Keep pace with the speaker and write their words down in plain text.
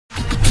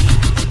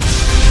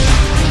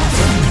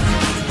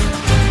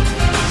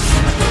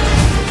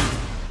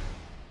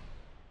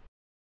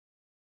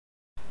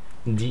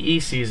DE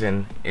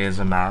Season is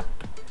a map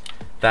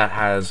that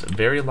has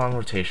very long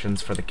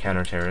rotations for the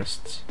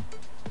counter-terrorists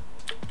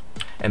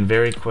and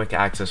very quick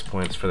access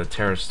points for the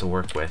terrorists to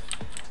work with,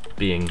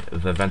 being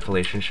the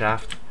ventilation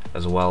shaft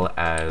as well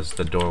as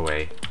the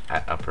doorway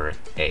at upper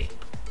A.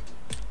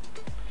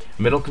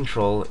 Middle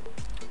control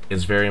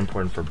is very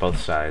important for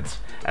both sides,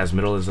 as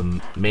middle is the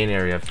main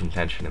area of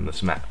contention in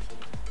this map.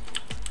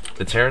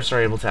 The terrorists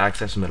are able to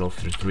access middle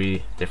through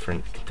 3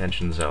 different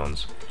contention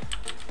zones: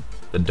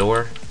 the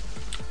door,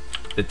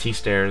 the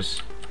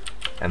T-stairs,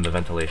 and the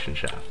ventilation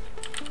shaft.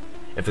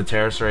 If the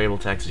terrorists are able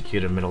to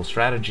execute a middle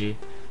strategy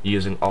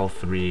using all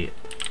 3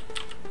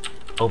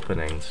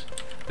 openings,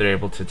 they're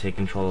able to take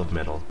control of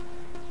middle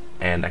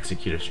and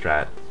execute a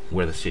strat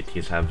where the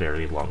CTs have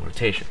very long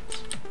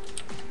rotations.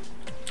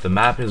 The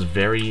map is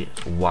very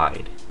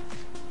wide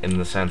in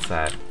the sense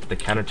that the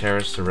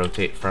counter-terrorists to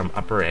rotate from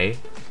upper A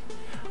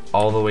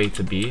all the way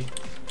to B,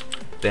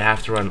 they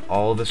have to run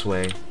all this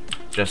way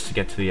just to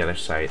get to the other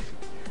site,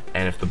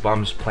 and if the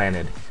bomb's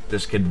planted,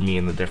 this could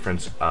mean the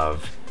difference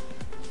of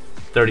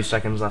 30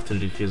 seconds left to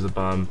defuse the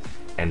bomb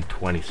and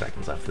 20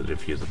 seconds left to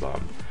defuse the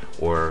bomb,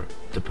 or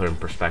to put in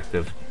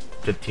perspective,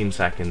 15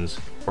 seconds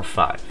or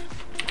 5.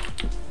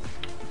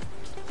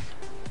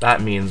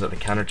 That means that the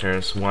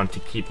counter-terrorists want to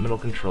keep middle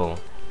control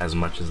as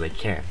much as they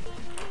can.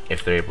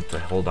 If they're able to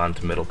hold on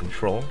to middle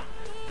control,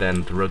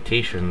 then the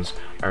rotations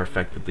are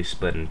effectively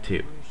split in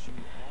 2.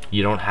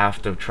 You don't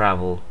have to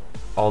travel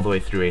all the way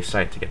through A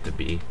site to get to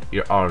B,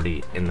 you're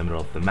already in the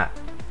middle of the map.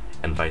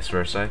 And vice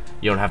versa,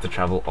 you don't have to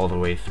travel all the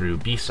way through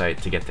B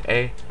site to get to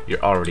A,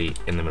 you're already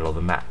in the middle of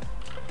the map.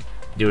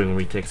 Doing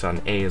retakes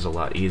on A is a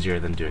lot easier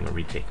than doing a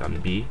retake on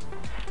B,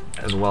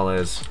 as well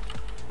as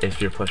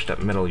if you're pushed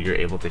up middle, you're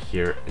able to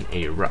hear an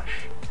A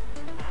rush.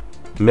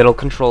 Middle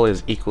control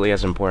is equally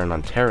as important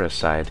on terrorist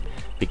side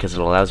because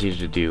it allows you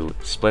to do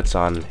splits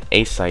on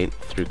A site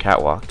through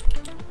catwalk,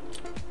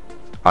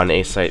 on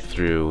A site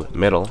through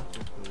middle,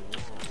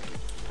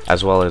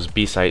 as well as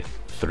B site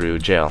through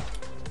jail,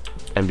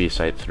 and B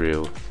site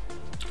through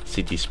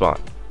CT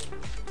spawn.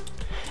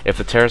 If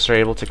the terrorists are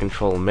able to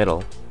control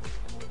middle,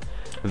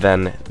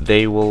 then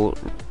they will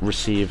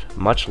receive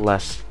much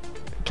less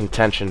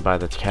contention by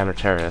the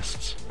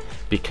counter-terrorists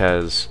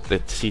because the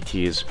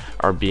CTs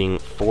are being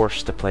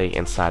forced to play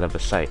inside of the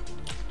site.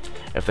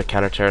 If the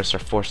counter-terrorists are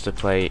forced to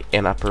play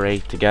in upper A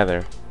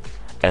together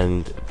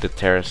and the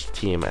terrorist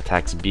team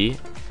attacks B,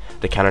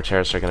 the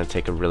counter-terrorists are going to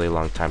take a really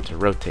long time to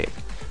rotate.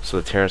 So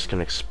the terrorists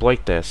can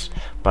exploit this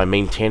by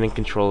maintaining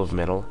control of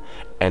middle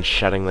and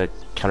shutting the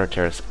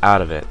counter-terrorists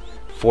out of it,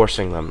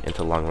 forcing them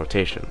into long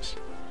rotations.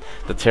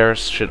 The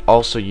terrorists should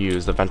also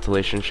use the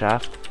ventilation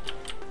shaft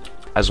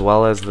as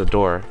well as the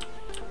door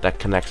that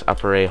connects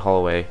upper A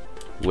hallway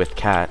with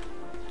cat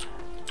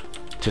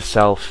to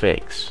sell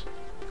fakes.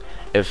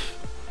 If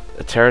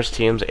a terrorist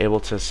team is able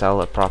to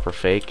sell a proper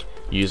fake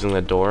using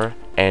the door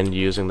and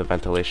using the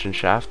ventilation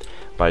shaft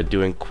by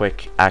doing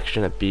quick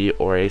action at B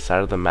or A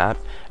side of the map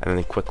and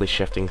then quickly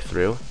shifting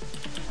through,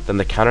 then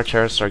the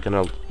counter-terrorists are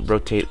going to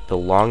rotate the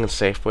long and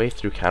safe way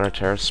through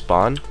counter-terrorist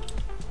spawn,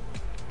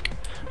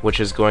 which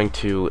is going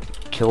to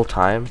kill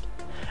time,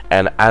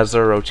 and as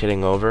they're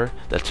rotating over,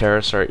 the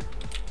terrorists are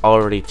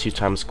already 2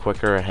 times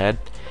quicker ahead,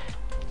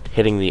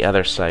 hitting the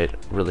other site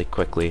really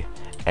quickly,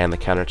 and the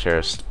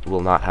counter-terrorists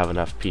will not have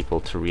enough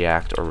people to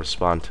react or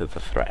respond to the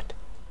threat.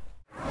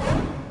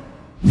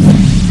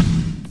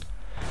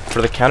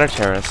 For the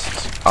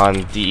counter-terrorists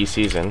on DE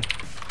Season,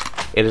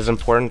 it is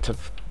important to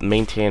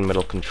maintain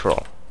middle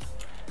control.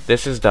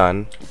 This is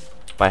done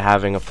by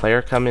having a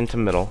player come into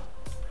middle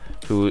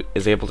who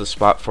is able to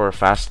spot for a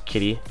fast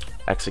kitty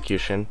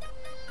execution,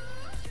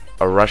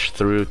 a rush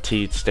through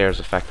T stairs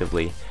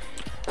effectively,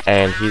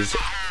 and he's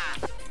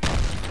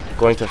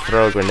going to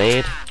throw a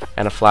grenade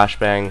and a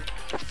flashbang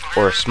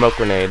or a smoke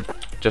grenade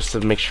just to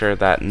make sure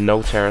that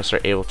no terrorists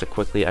are able to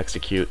quickly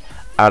execute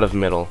out of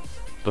middle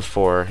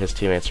before his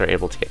teammates are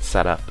able to get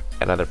set up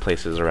at other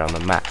places around the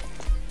map.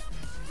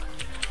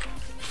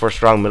 For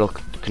strong middle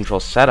control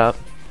setup,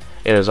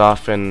 it is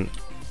often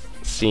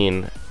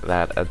seen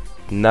that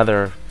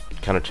another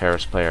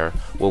counter-terrorist player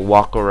will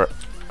walk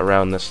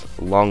around this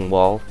long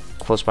wall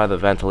close by the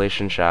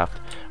ventilation shaft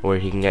where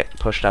he can get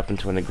pushed up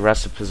into an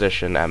aggressive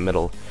position at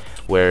middle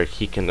where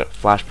he can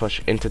flash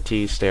push into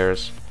T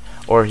stairs,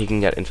 or he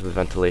can get into the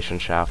ventilation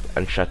shaft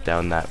and shut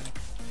down that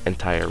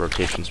entire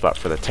rotation spot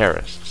for the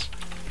terrorists.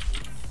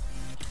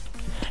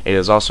 It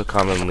is also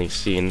commonly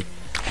seen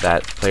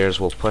that players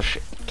will push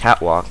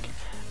catwalk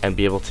and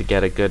be able to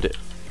get a good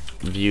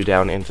view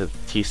down into the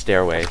T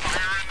stairway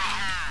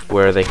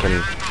where they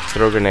can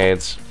throw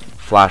grenades,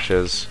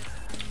 flashes,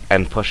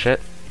 and push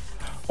it,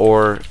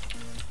 or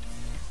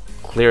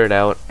clear it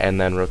out and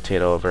then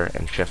rotate over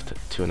and shift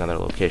to another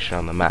location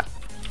on the map.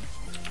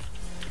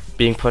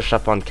 Being pushed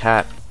up on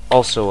cat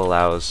also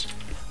allows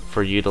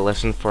for you to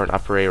listen for an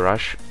upper A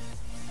rush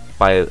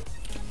by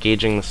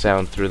gauging the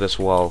sound through this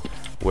wall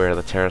where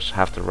the terrorists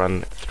have to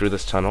run through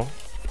this tunnel.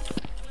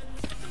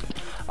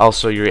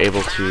 Also, you're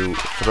able to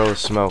throw a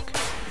smoke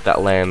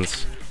that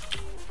lands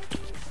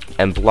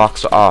and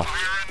blocks off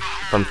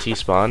from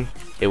T-spawn.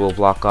 It will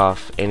block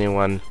off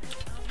anyone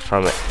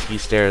from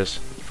T-stairs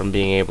from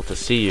being able to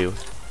see you,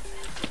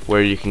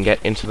 where you can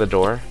get into the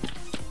door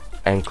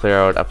and clear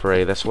out upper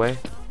A this way,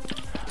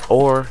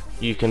 or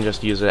you can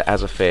just use it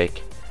as a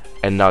fake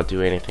and not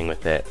do anything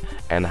with it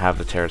and have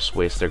the terrorists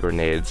waste their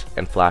grenades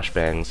and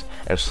flashbangs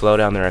and slow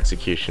down their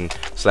execution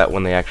so that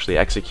when they actually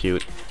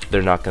execute,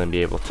 they're not going to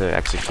be able to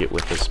execute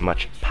with as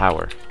much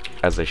power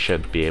as they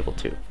should be able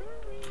to.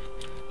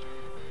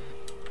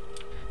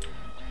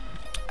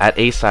 At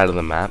A side of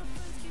the map,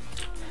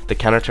 the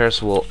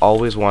counter-terrorists will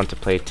always want to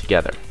play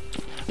together,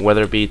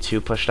 whether it be two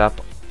pushed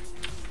up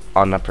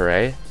on upper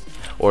A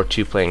or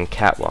two playing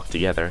catwalk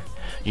together.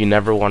 You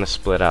never want to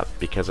split up,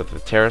 because if the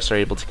terrorists are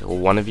able to kill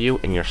one of you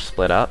and you're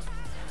split up,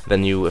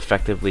 then you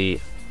effectively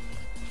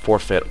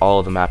forfeit all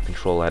of the map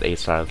control at A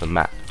side of the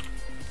map.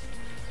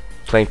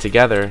 Playing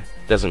together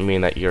doesn't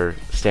mean that you're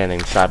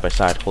standing side by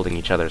side holding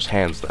each other's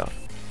hands though.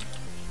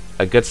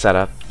 A good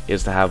setup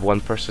is to have one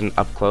person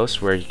up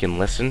close where he can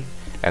listen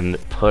and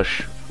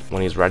push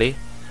when he's ready,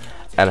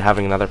 and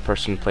having another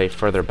person play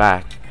further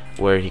back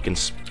where he can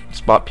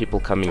spot people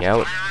coming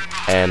out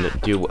and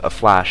do a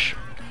flash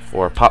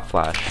or a pop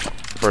flash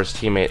for his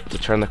teammate to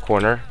turn the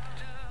corner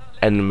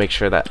and make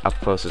sure that up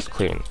close is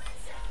clean.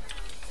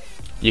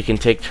 You can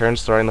take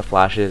turns throwing the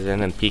flashes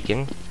in and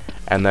peeking,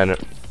 and then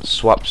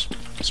swap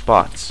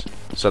spots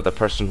so that the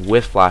person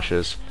with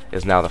flashes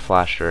is now the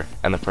flasher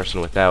and the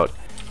person without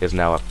is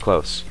now up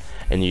close.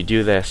 And you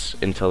do this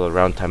until the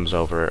round time's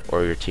over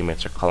or your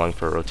teammates are calling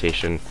for a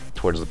rotation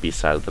towards the B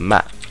side of the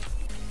map.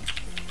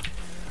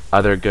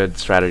 Other good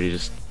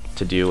strategies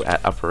to do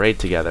at upper A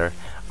together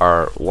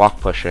are walk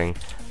pushing,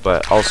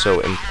 but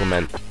also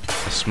implement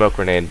a smoke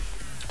grenade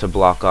to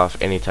block off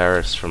any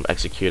terrorists from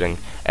executing,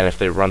 and if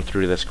they run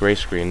through this gray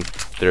screen,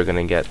 they're going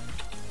to get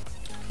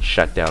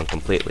shut down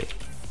completely.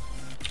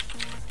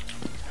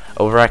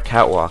 Over at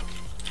catwalk,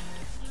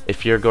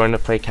 if you're going to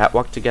play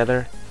catwalk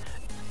together,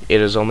 it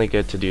is only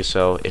good to do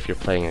so if you're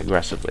playing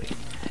aggressively.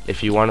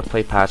 If you want to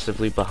play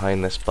passively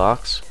behind this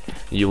box,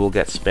 you will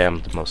get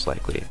spammed most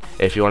likely.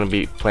 If you want to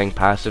be playing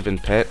passive in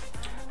pit,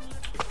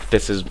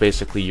 this is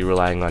basically you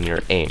relying on your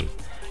aim.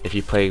 If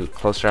you play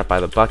closer up by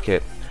the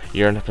bucket,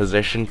 you're in a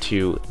position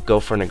to go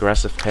for an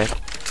aggressive pick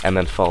and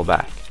then fall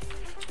back.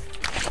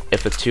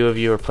 If the two of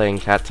you are playing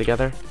cat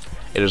together,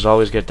 it is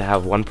always good to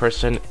have one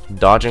person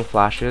dodging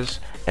flashes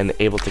and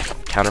able to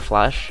counter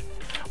flash,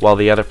 while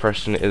the other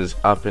person is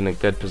up in a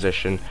good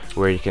position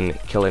where he can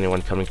kill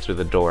anyone coming through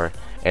the door,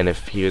 and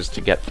if he is to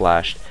get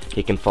flashed,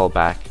 he can fall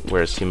back where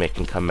his teammate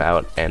can come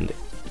out and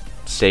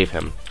save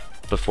him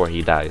before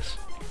he dies.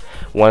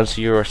 Once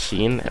you are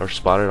seen or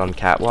spotted on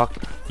catwalk,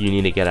 you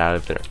need to get out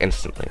of there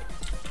instantly.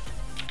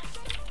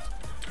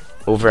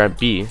 Over at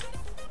B,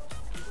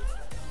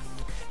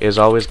 it is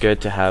always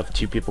good to have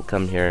two people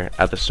come here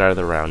at the start of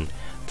the round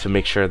to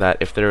make sure that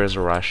if there is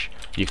a rush,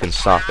 you can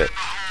stop it.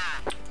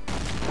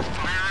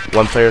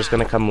 One player is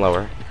going to come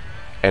lower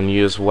and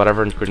use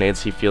whatever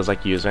grenades he feels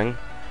like using.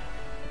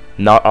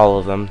 Not all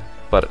of them,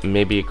 but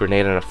maybe a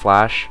grenade and a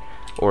flash,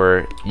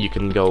 or you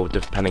can go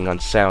depending on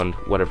sound,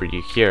 whatever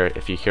you hear.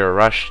 If you hear a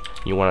rush,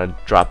 you want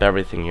to drop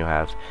everything you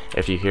have.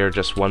 If you hear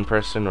just one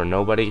person or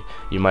nobody,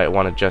 you might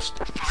want to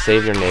just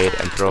save your nade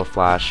and throw a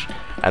flash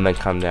and then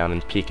come down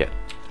and peek it.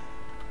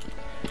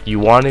 You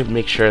want to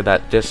make sure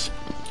that this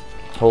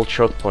whole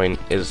choke point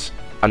is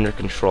under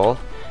control,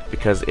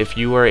 because if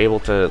you are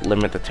able to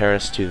limit the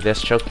terrorists to this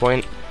choke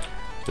point,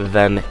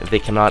 then they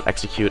cannot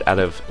execute out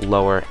of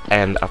lower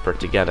and upper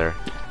together,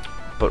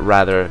 but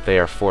rather they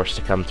are forced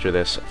to come through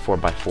this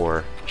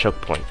 4x4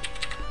 choke point.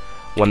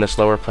 When this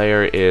lower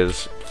player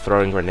is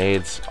throwing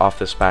grenades off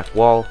this back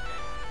wall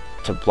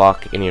to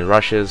block any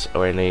rushes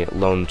or any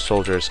lone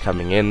soldiers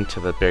coming in to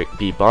the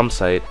B bomb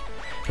site,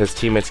 his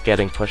teammates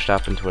getting pushed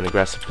up into an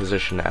aggressive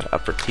position at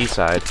upper T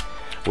side,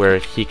 where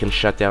he can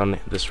shut down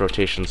this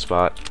rotation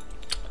spot,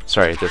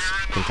 this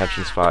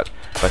contention spot,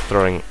 by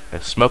throwing a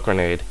smoke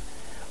grenade,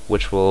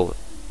 which will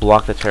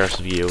block the terrorist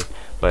view,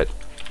 but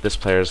this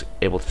player is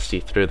able to see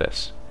through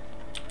this.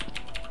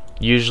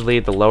 Usually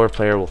the lower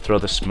player will throw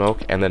the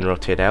smoke and then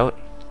rotate out,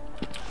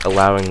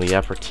 allowing the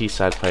upper T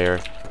side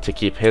player to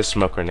keep his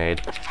smoke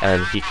grenade,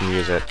 and he can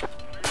use it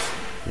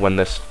when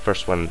this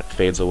first one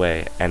fades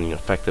away and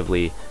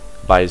effectively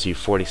buys you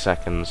 40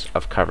 seconds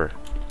of cover.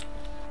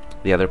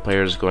 The other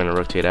player is going to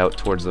rotate out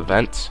towards the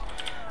vents,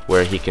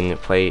 where he can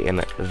play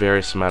in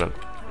various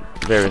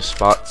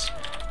spots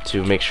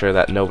to make sure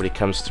that nobody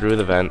comes through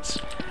the vents,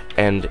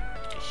 and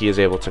he is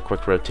able to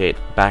quick rotate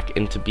back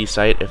into B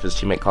site if his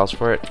teammate calls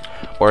for it,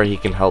 or he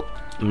can help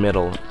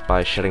middle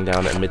by shutting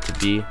down a mid to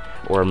B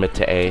or a mid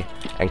to A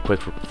and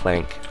quick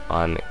flank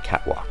on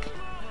catwalk.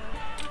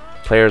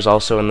 Players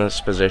also in this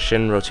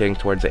position rotating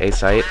towards the A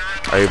site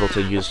are able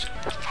to use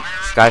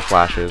sky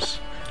flashes,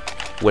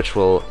 which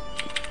will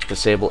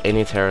disable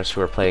any terrorists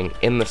who are playing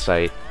in the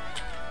site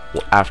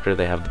after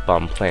they have the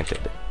bomb planted.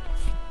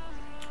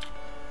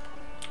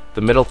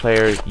 The middle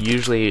player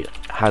usually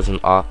has an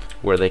op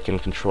where they can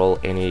control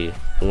any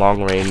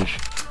long range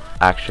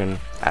action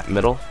at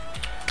middle,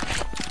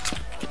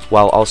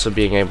 while also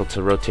being able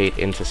to rotate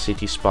into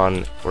CT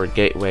spawn or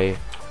gateway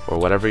or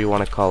whatever you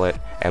want to call it,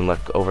 and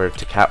look over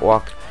to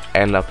catwalk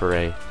and upper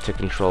A to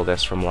control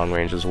this from long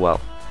range as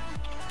well.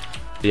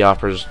 The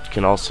operas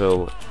can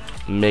also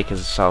make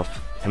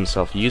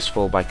himself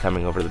useful by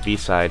coming over the B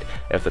side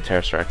if the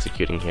terrorists are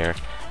executing here,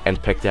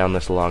 and pick down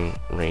this long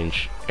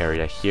range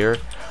area here,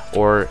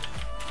 or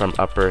from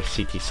upper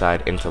CT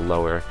side into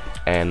lower,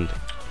 and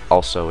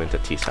also into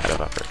T side of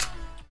upper.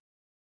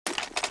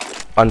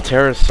 On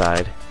terrorist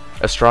side,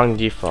 a strong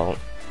default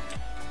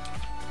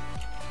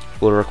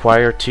will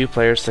require 2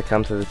 players to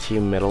come to the T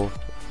middle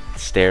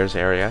stairs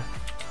area,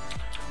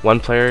 1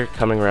 player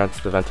coming around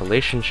to the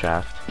ventilation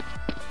shaft,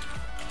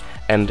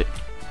 and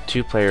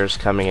 2 players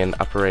coming in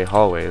upper A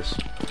hallways,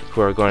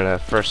 who are going to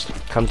first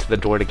come to the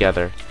door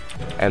together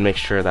and make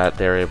sure that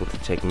they're able to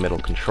take middle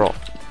control.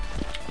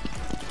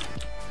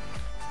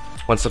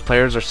 Once the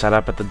players are set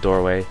up at the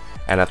doorway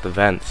and at the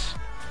vents,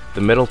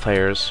 the middle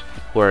players,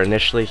 who are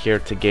initially here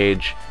to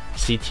gauge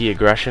CT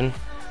aggression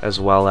as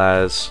well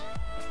as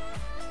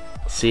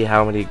see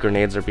how many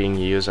grenades are being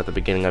used at the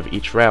beginning of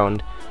each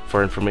round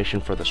for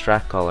information for the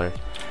strat caller,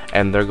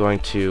 and they're going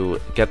to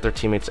get their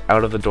teammates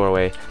out of the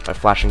doorway by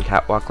flashing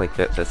catwalk like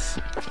this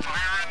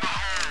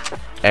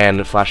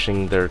and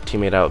flashing their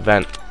teammate out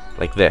vent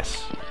like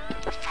this.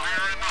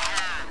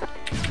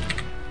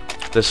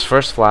 This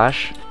first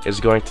flash is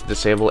going to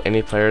disable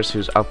any players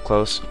who's up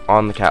close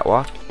on the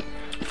catwalk,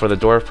 for the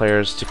door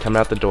players to come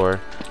out the door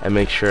and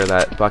make sure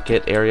that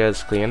bucket area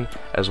is clean,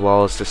 as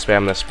well as to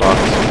spam this box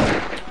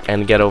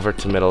and get over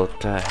to middle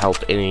to help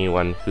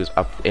anyone who's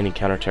up, any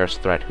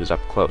counter-terrorist threat who's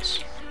up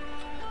close.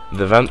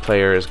 The vent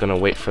player is going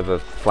to wait for the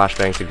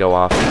flashbang to go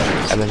off,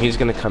 and then he's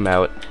going to come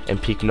out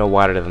and peek no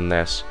wider than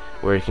this,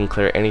 where he can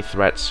clear any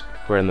threats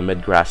who are in the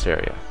mid-grass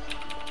area.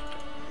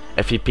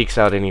 If he peeks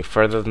out any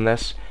further than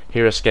this,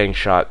 he risks getting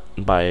shot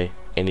by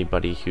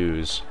anybody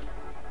who's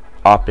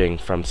opping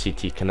from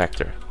CT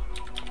connector.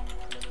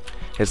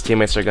 His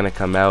teammates are going to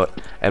come out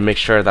and make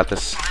sure that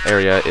this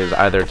area is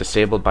either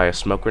disabled by a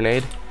smoke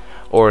grenade,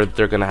 or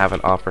they're going to have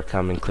an opper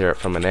come and clear it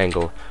from an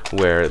angle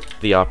where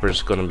the opper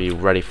is going to be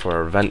ready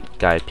for a vent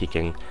guy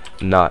peeking,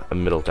 not a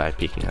middle guy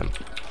peeking him.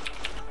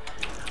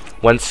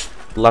 Once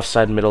left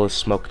side middle is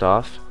smoked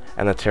off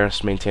and the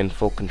terrorists maintain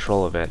full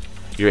control of it,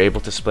 you're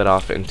able to split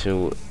off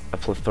into a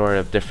plethora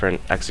of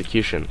different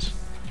executions.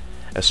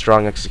 A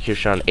strong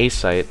execution on A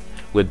site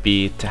would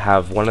be to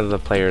have one of the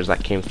players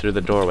that came through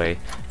the doorway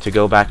to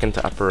go back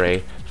into upper A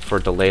for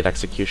delayed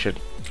execution.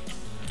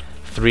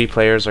 3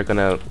 players are going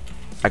to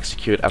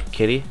execute up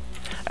kitty,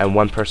 and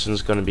 1 person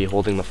is going to be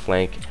holding the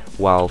flank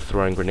while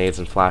throwing grenades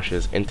and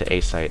flashes into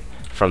A site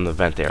from the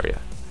vent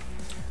area.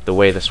 The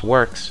way this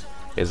works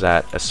is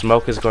that a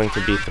smoke is going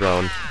to be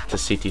thrown to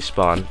CT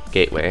spawn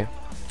gateway,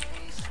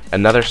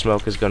 another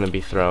smoke is going to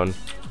be thrown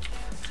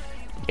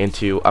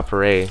into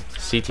upper A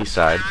CT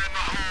side,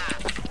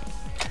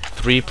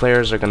 3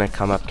 players are going to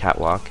come up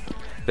catwalk.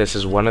 This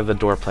is 1 of the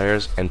door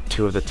players and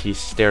 2 of the T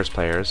stairs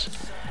players,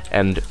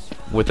 and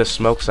with the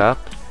smokes up,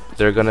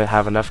 they're going to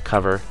have enough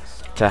cover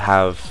to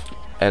have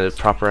a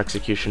proper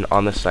execution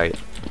on the site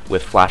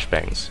with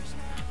flashbangs.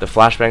 The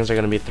flashbangs are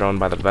going to be thrown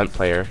by the vent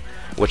player,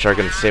 which are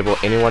going to disable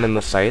anyone in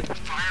the site.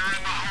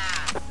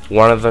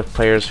 1 of the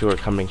players who are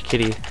coming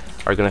kitty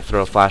are going to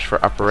throw a flash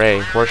for upper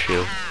A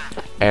horseshoe,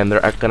 and they're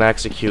going to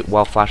execute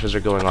while flashes are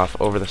going off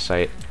over the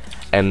site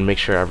and make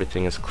sure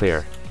everything is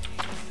clear.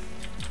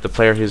 The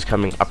player who's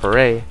coming upper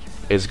A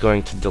is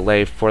going to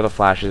delay for the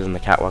flashes and the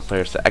catwalk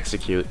players to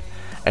execute,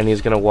 and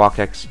he's going to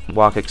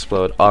walk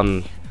explode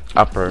on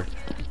upper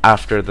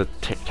after the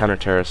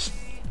counter-terrorist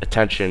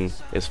attention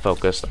is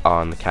focused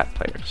on the cat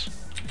players.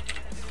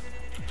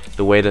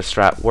 The way this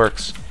strat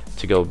works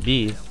to go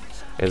B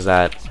is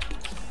that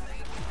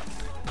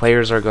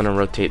players are going to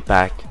rotate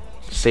back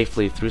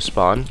safely through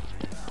spawn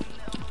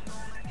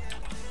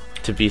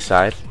to B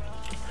side,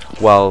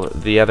 while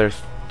the other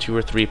 2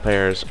 or 3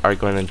 players are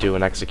going to do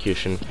an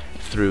execution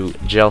through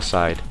jail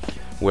side,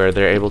 where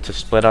they're able to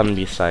split on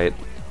B site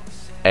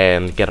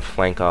and get a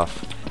flank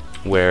off,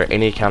 where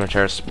any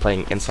counter-terrorists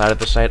playing inside of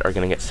the site are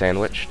going to get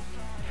sandwiched,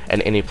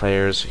 and any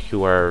players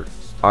who are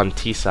on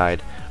T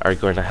side are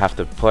going to have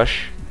to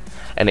push,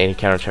 and any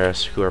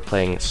counter-terrorists who are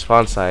playing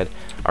spawn side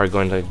are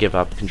going to give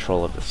up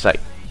control of the site.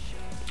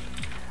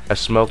 A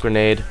smoke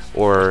grenade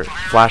or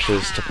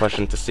flashes to push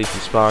into CT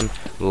spawn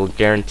will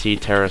guarantee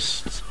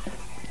terrorists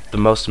the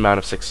most amount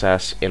of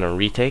success in a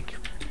retake,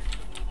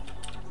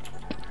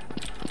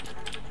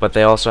 but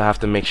they also have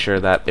to make sure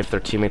that if their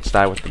teammates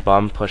die with the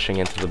bomb pushing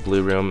into the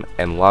blue room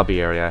and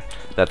lobby area,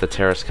 that the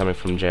terrorists coming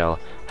from jail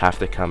have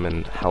to come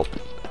and help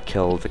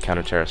kill the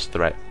counter-terrorist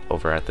threat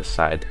over at this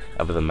side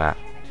of the map.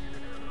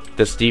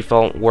 This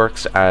default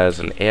works as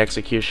an A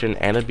execution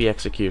and a B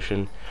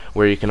execution,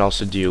 where you can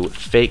also do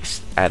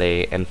fakes at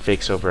A and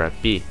fakes over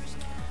at B.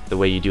 The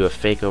way you do a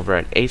fake over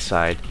at A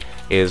side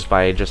is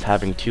by just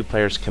having 2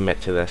 players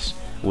commit to this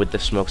with the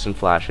smokes and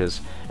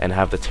flashes and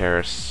have the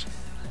terrorists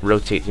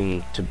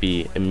rotating to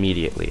B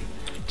immediately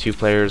 2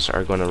 players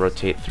are going to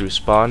rotate through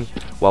spawn,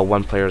 while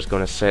 1 player is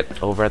going to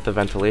sit over at the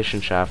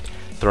ventilation shaft,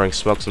 throwing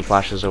smokes and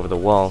flashes over the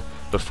wall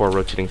before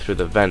rotating through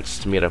the vents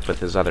to meet up with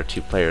his other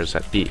 2 players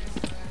at B.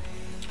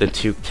 The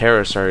 2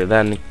 terrorists are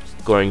then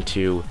going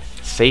to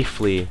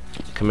safely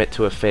commit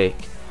to a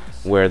fake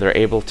where they're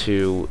able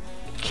to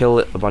kill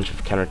a bunch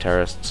of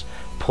counter-terrorists,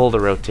 pull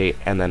the rotate,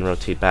 and then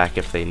rotate back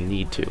if they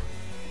need to.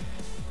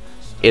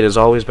 It is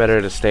always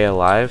better to stay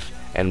alive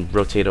and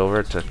rotate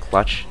over to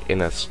clutch in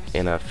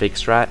a fake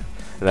strat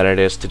than it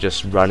is to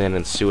just run in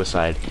and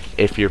suicide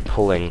if you're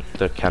pulling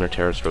the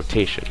counter-terrorist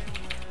rotation.